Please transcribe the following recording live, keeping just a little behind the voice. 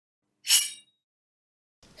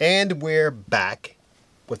And we're back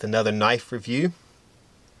with another knife review.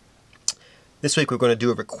 This week we're going to do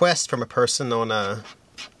a request from a person on,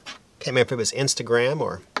 can't remember if it was Instagram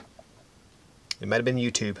or it might have been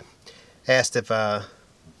YouTube. Asked if, got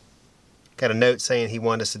a note saying he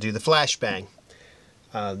wanted us to do the Flashbang.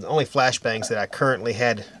 The only Flashbangs that I currently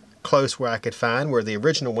had close where I could find were the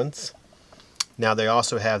original ones. Now they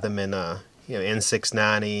also have them in,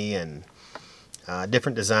 N690 and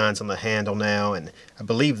different designs on the handle now, and I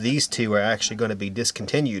believe these two are actually going to be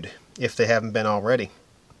discontinued if they haven't been already.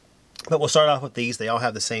 But we'll start off with these. They all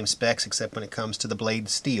have the same specs except when it comes to the blade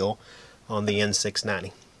steel on the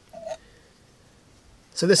N690.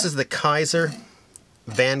 So this is the Kizer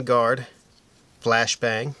Vanguard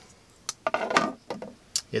Flashbang.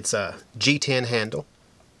 It's a G10 handle.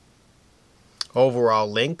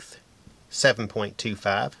 Overall length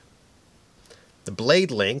 7.25. The blade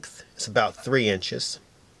length is about 3 inches.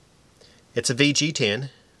 It's a VG10,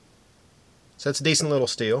 so it's a decent little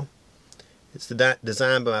steel. It's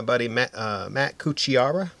designed by my buddy Matt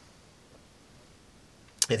Kuchiyara.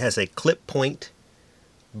 It has a clip point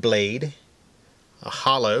blade, a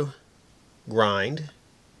hollow grind,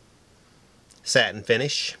 satin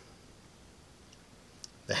finish.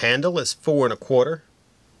 The handle is 4 1/4.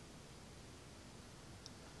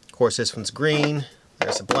 Of course, this one's green.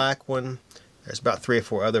 There's a black one. There's about 3 or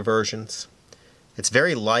 4 other versions. It's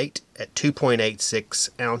very light at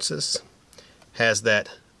 2.86 ounces. Has that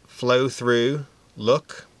flow through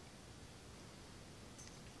look.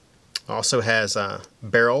 Also has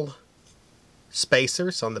barrel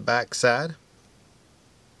spacers on the back side.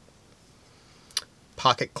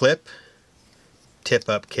 Pocket clip. Tip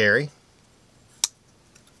up carry.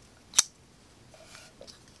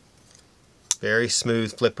 Very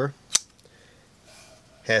smooth flipper.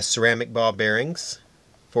 Has ceramic ball bearings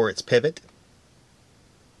for its pivot.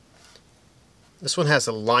 This one has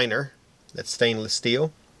a liner that's stainless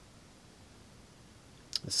steel.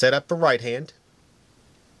 It's set up for right hand.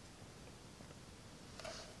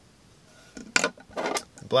 The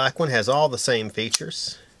black one has all the same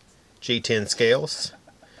features. G10 scales.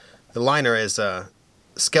 The liner is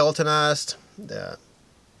skeletonized.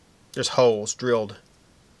 There's holes drilled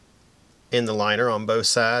in the liner on both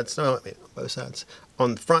sides. No, both sides.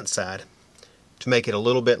 On the front side to make it a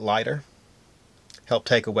little bit lighter. Help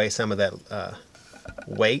take away some of that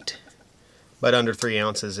weight. But under 3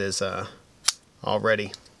 ounces is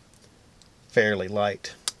already fairly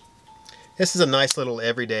light. This is a nice little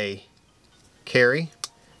everyday carry.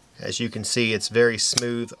 As you can see, it's very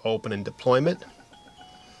smooth open in deployment.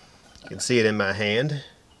 You can see it in my hand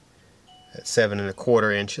at 7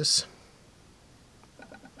 1/4 inches.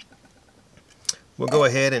 We'll go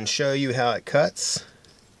ahead and show you how it cuts.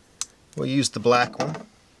 We'll use the black one.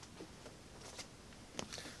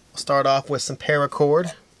 We'll start off with some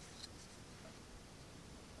paracord.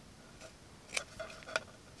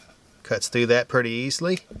 Cuts through that pretty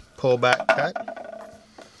easily. Pull back cut.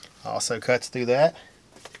 Also cuts through that.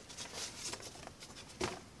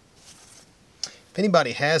 If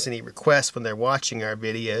anybody has any requests when they're watching our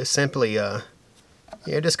videos, simply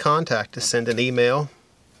just contact us. Send an email,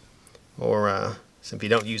 or if you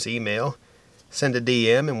don't use email, send a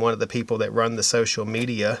DM, and one of the people that run the social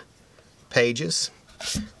media pages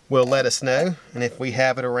will let us know, and if we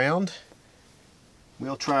have it around,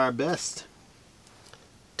 we'll try our best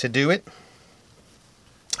to do it.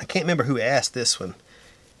 I can't remember who asked this one.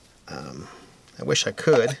 I wish I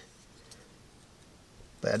could,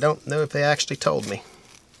 but I don't know if they actually told me.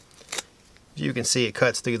 You can see it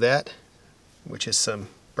cuts through that, which is some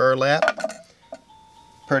burlap,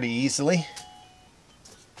 pretty easily.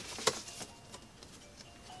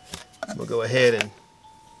 We'll go ahead and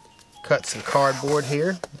cut some cardboard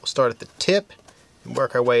here. We'll start at the tip and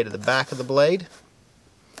work our way to the back of the blade.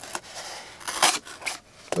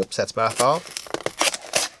 Oops, that's my fault.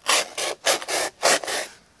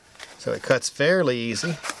 So it cuts fairly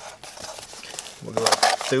easy. We'll go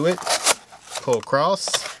through it, pull across,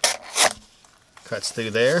 cuts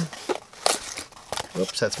through there.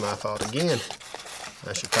 Oops, that's my fault again.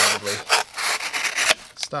 I should probably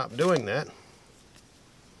stop doing that.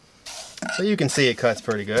 So you can see it cuts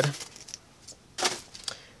pretty good.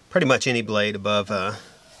 Pretty much any blade above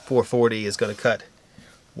 440 is going to cut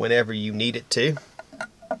whenever you need it to.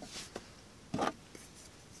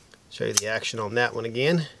 Show you the action on that one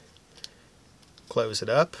again. Close it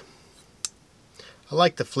up. I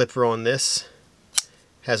like the flipper on this.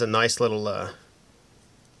 Has a nice little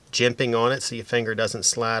jimping on it so your finger doesn't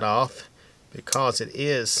slide off, because it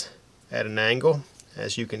is at an angle,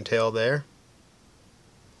 as you can tell there.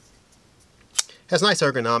 Has nice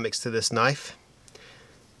ergonomics to this knife.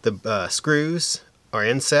 The screws or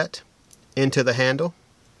inset into the handle.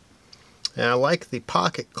 And I like the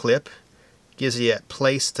pocket clip. Gives you a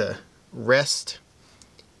place to rest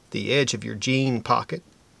the edge of your jean pocket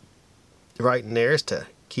right in there, is to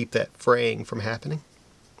keep that fraying from happening.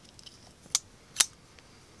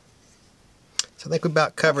 So I think we've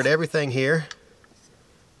about covered everything here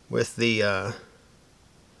with the I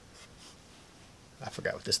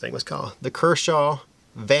forgot what this thing was called. The Kershaw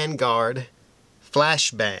Vanguard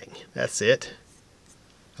Flashbang. That's it.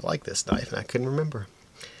 I like this knife and I couldn't remember.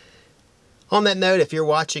 On that note, if you're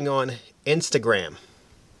watching on Instagram,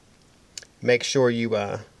 make sure you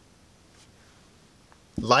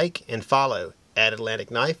like and follow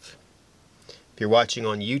 @AtlanticKnife. If you're watching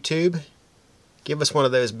on YouTube, give us one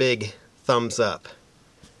of those big thumbs up.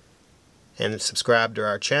 And subscribe to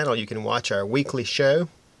our channel. You can watch our weekly show,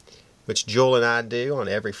 which Joel and I do on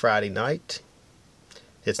every Friday night.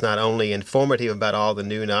 It's not only informative about all the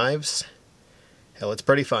new knives, hell, it's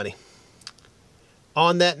pretty funny.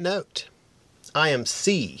 On that note, I am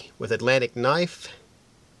C with Atlantic Knife,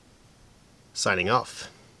 signing off.